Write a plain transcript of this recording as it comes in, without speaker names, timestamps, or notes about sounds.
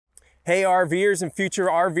Hey RVers and future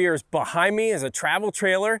RVers, behind me is a travel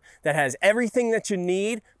trailer that has everything that you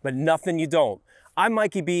need, but nothing you don't. I'm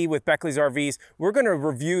Mikey B with Beckley's RVs. We're gonna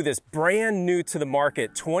review this brand new to the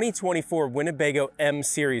market 2024 Winnebago M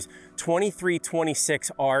Series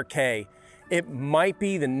 2326 RK. It might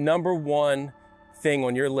be the #1 thing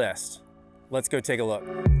on your list. Let's go take a look.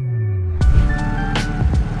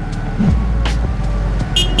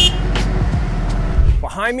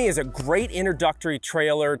 Behind me is a great introductory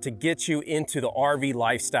trailer to get you into the RV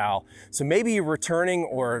lifestyle. So maybe you're returning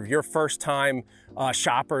or you're first time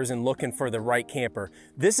shoppers and looking for the right camper.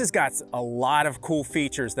 This has got a lot of cool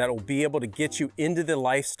features that will be able to get you into the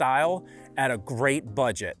lifestyle at a great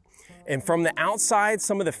budget. And from the outside,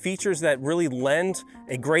 some of the features that really lend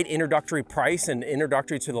a great introductory price and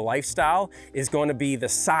introductory to the lifestyle is going to be the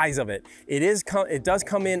size of it. It does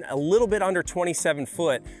come in a little bit under 27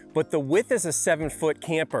 foot, but the width is a 7-foot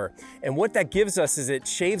camper. And what that gives us is it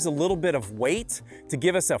shaves a little bit of weight to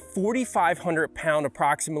give us a 4,500 pound,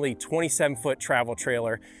 approximately 27-foot travel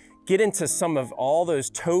trailer. Get into some of all those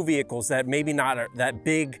tow vehicles that maybe not that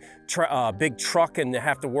big truck and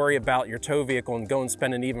have to worry about your tow vehicle and go and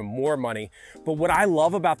spending even more money. But what I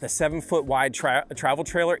love about the 7-foot wide travel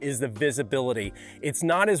trailer is the visibility. It's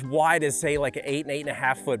not as wide as say like an 8 and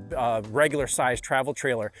 8.5 foot regular size travel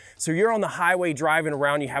trailer. So you're on the highway driving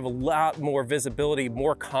around, you have a lot more visibility,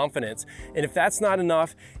 more confidence. And if that's not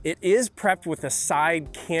enough, it is prepped with a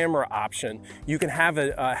side camera option. You can have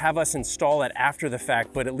us install it after the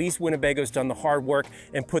fact, but at least Winnebago's done the hard work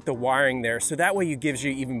and put the wiring there. So that way it gives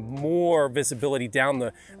you even more visibility down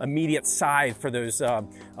the immediate side for those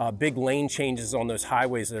big lane changes on those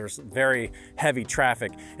highways. There's very heavy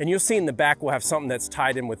traffic. And you'll see in the back, we'll have something that's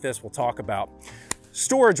tied in with this we'll talk about.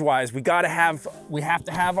 Storage wise, we have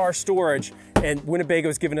to have our storage, and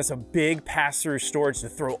Winnebago's given us a big pass-through storage to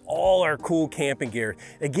throw all our cool camping gear.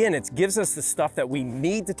 Again, it gives us the stuff that we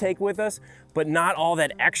need to take with us, but not all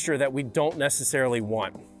that extra that we don't necessarily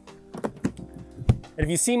want. And if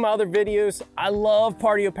you see my other videos, I love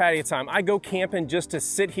patio time. I go camping just to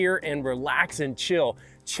sit here and relax and chill.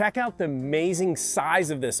 Check out the amazing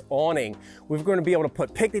size of this awning. We're going to be able to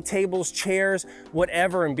put picnic tables, chairs,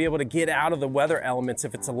 whatever, and be able to get out of the weather elements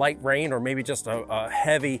if it's a light rain or maybe just a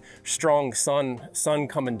heavy, strong sun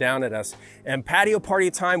coming down at us. And patio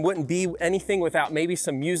party time wouldn't be anything without maybe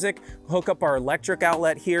some music. Hook up our electric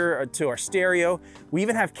outlet here to our stereo. We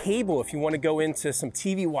even have cable if you want to go into some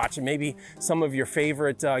TV watching, maybe some of your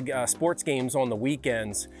favorite sports games on the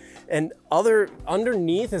weekends. And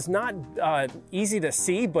underneath is not easy to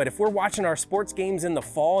see, but if we're watching our sports games in the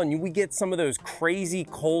fall and we get some of those crazy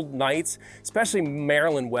cold nights, especially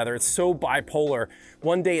Maryland weather, it's so bipolar.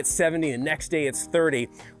 One day it's 70, the next day it's 30.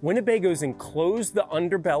 Winnebago's enclosed the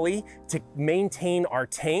underbelly to maintain our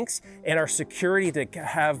tanks and our security to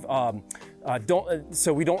have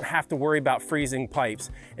so we don't have to worry about freezing pipes.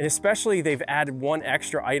 And especially they've added one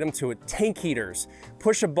extra item to it, tank heaters.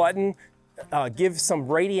 Push a button, give some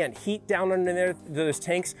radiant heat down under there, those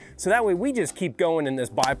tanks. So that way we just keep going in this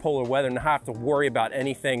bipolar weather and not have to worry about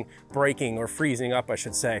anything breaking or freezing up, I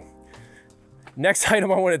should say. Next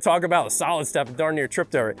item I want to talk about is solid step. Darn near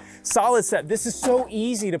tripped over it. Solid step. This is so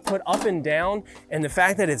easy to put up and down, and the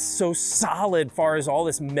fact that it's so solid as far as all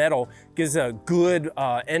this metal gives a good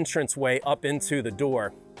entrance way up into the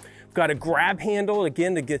door. We've got a grab handle,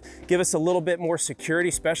 again, to give us a little bit more security,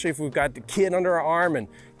 especially if we've got the kid under our arm and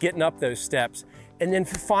getting up those steps. And then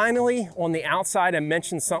finally, on the outside, I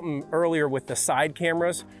mentioned something earlier with the side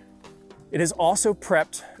cameras. It is also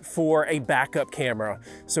prepped for a backup camera.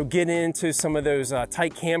 So getting into some of those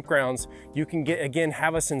tight campgrounds, you can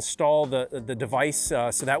have us install the device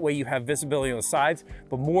so that way you have visibility on the sides,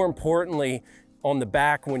 but more importantly, on the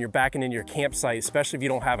back when you're backing into your campsite, especially if you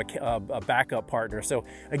don't have a backup partner. So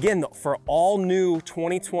again, for all new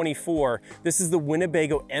 2024, this is the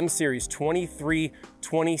Winnebago M Series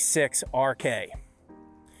 2326 RK.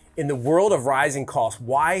 In the world of rising costs,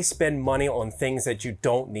 why spend money on things that you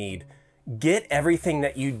don't need? Get everything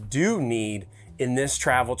that you do need in this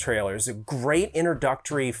travel trailer. It's a great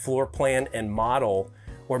introductory floor plan and model,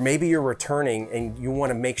 or maybe you're returning and you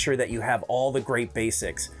want to make sure that you have all the great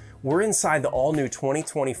basics. We're inside the all-new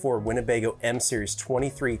 2024 Winnebago M Series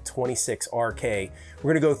 2326 RK.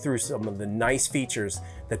 We're gonna go through some of the nice features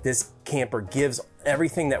that this camper gives,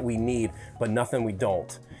 everything that we need, but nothing we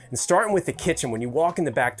don't. And starting with the kitchen, when you walk in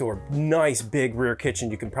the back door, nice big rear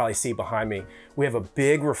kitchen you can probably see behind me. We have a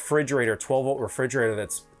big refrigerator, 12-volt refrigerator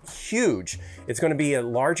that's huge. It's going to be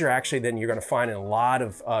larger actually than you're going to find in a lot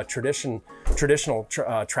of traditional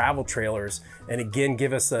travel trailers, and again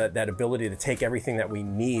give us that ability to take everything that we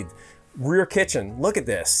need. Rear kitchen, look at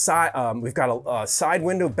this. We've got a side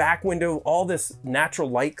window, back window, all this natural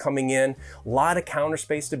light coming in, a lot of counter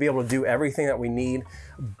space to be able to do everything that we need.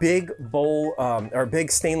 Big bowl, or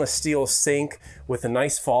big stainless steel sink with a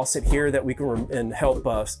nice faucet here that we can help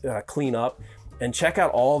clean up. And check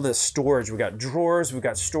out all this storage. We've got drawers, we've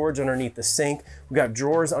got storage underneath the sink, we've got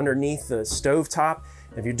drawers underneath the stovetop.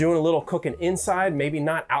 If you're doing a little cooking inside, maybe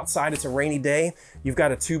not outside, it's a rainy day, you've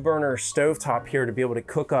got a 2-burner stovetop here to be able to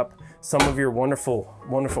cook up some of your wonderful,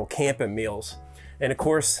 wonderful camping meals. And of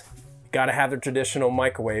course, you gotta have the traditional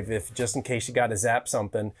microwave just in case you gotta zap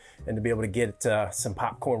something and to be able to get some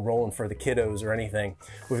popcorn rolling for the kiddos or anything.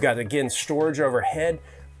 We've got, again, storage overhead,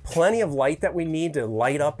 plenty of light that we need to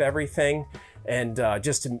light up everything and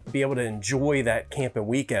just to be able to enjoy that camping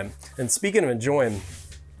weekend. And speaking of enjoying,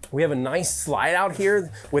 we have a nice slide out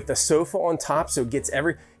here with the sofa on top, so it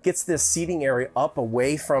gets this seating area up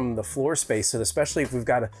away from the floor space. So especially if we've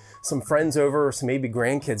got some friends over or some maybe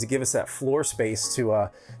grandkids, to give us that floor space to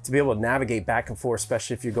be able to navigate back and forth,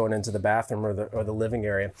 especially if you're going into the bathroom or the living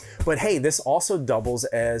area. But hey, this also doubles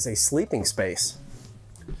as a sleeping space.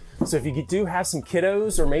 So if you do have some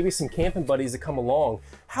kiddos or maybe some camping buddies that come along,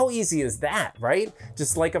 how easy is that, right?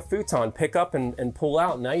 Just like a futon, pick up and pull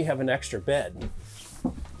out, and now you have an extra bed.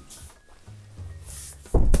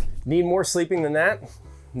 Need more sleeping than that?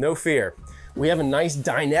 No fear. We have a nice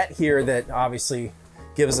dinette here that obviously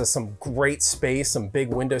gives us some great space, some big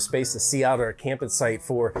window space to see out our camping site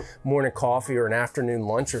for morning coffee or an afternoon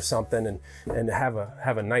lunch or something, and have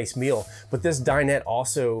a nice meal. But this dinette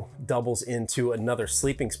also doubles into another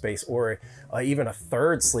sleeping space, or even a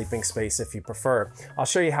third sleeping space if you prefer. I'll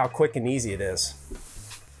show you how quick and easy it is.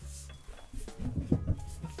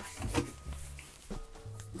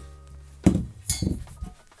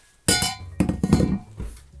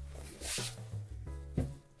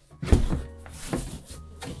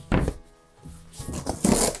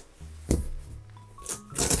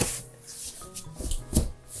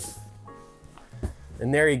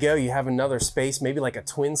 And there you go, you have another space, maybe like a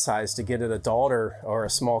twin size to get an adult or a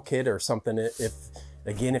small kid or something,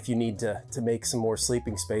 if you need to make some more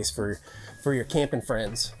sleeping space for your camping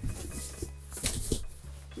friends.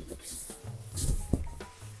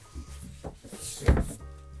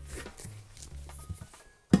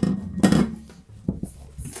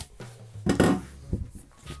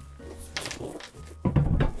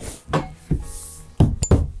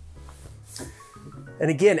 And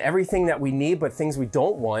again, everything that we need, but things we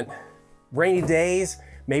don't want. Rainy days,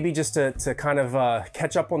 maybe just to kind of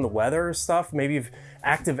catch up on the weather stuff. Maybe you've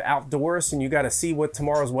active outdoors and you got to see what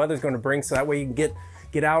tomorrow's weather is going to bring, so that way you can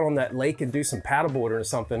get out on that lake and do some paddleboarding or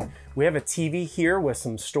something. We have a TV here with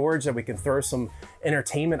some storage that we can throw some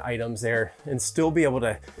entertainment items there and still be able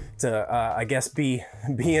to I guess be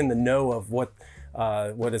in the know of what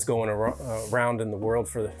is going around in the world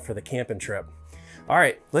for the camping trip. All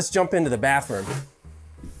right, let's jump into the bathroom.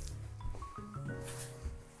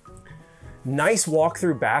 Nice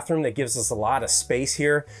walk-through bathroom that gives us a lot of space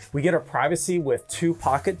here. We get our privacy with 2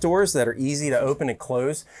 pocket doors that are easy to open and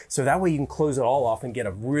close. So that way you can close it all off and get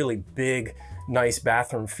a really big, nice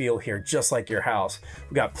bathroom feel here, just like your house.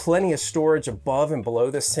 We've got plenty of storage above and below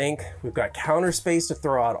the sink. We've got counter space to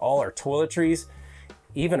throw out all our toiletries,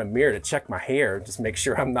 even a mirror to check my hair, just make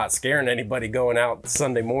sure I'm not scaring anybody going out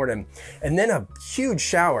Sunday morning. And then a huge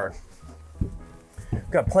shower. We've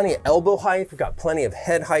got plenty of elbow height, we've got plenty of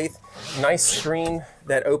head height, nice screen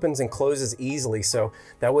that opens and closes easily, so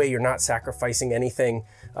that way you're not sacrificing anything,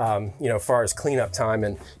 as far as cleanup time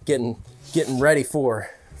and getting ready for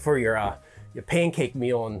your pancake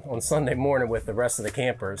meal on Sunday morning with the rest of the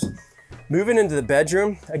campers. Moving into the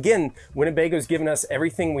bedroom, again, Winnebago's given us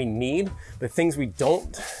everything we need, but things we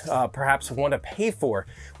don't perhaps want to pay for.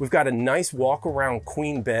 We've got a nice walk-around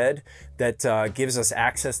queen bed that gives us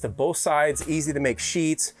access to both sides, easy to make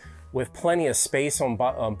sheets, with plenty of space on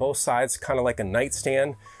both sides, kind of like a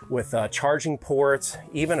nightstand with charging ports,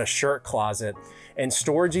 even a shirt closet, and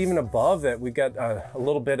storage even above that. We've got a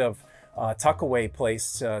little bit of tuck-away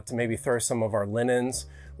place to maybe throw some of our linens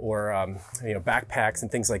or backpacks and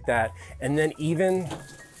things like that. And then even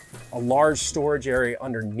a large storage area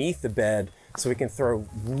underneath the bed, so we can throw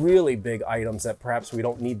really big items that perhaps we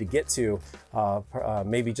don't need to get to,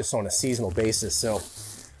 maybe just on a seasonal basis. So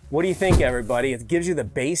what do you think, everybody? It gives you the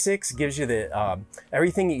basics, gives you the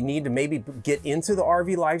everything you need to maybe get into the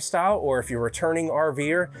RV lifestyle, or if you're a returning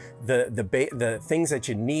RVer, the things that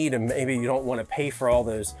you need, and maybe you don't want to pay for all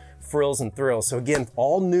those frills and thrills. So again,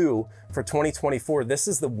 all new for 2024. This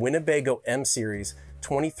is the Winnebago M Series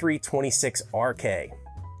 2326 RK.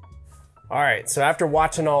 All right, so after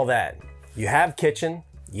watching all that, you have kitchen,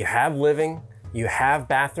 you have living, You have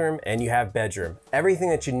bathroom and you have bedroom. Everything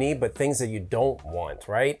that you need, but things that you don't want,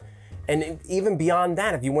 right? And even beyond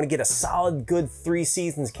that, if you want to get a solid, good 3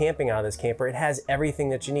 seasons camping out of this camper, it has everything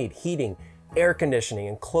that you need. Heating, air conditioning,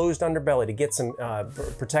 enclosed underbelly to get some,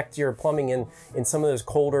 protect your plumbing in some of those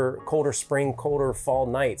colder spring, colder fall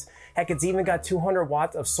nights. Heck, it's even got 200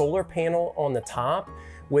 watts of solar panel on the top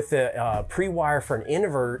with a pre-wire for an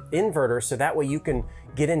inverter, so that way you can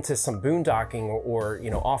get into some boondocking or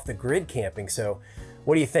off the grid camping. So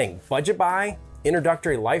what do you think? Budget buy,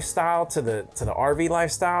 introductory lifestyle to the RV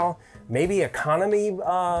lifestyle, maybe economy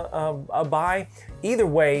buy? Either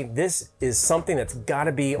way, this is something that's got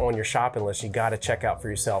to be on your shopping list. You got to check out for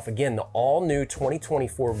yourself. Again, the all new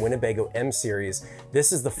 2024 Winnebago M Series.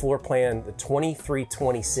 This is the floor plan, the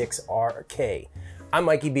 2326 RK. I'm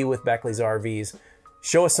Mikey B with Beckley's RVs.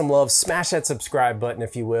 Show us some love, smash that subscribe button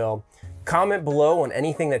if you will. Comment below on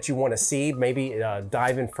anything that you want to see, maybe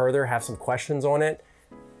dive in further, have some questions on it,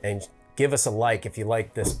 and give us a like if you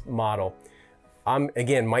like this model. I'm,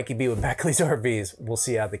 again, Mikey B with Beckley's RVs. We'll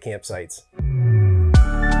see you at the campsites.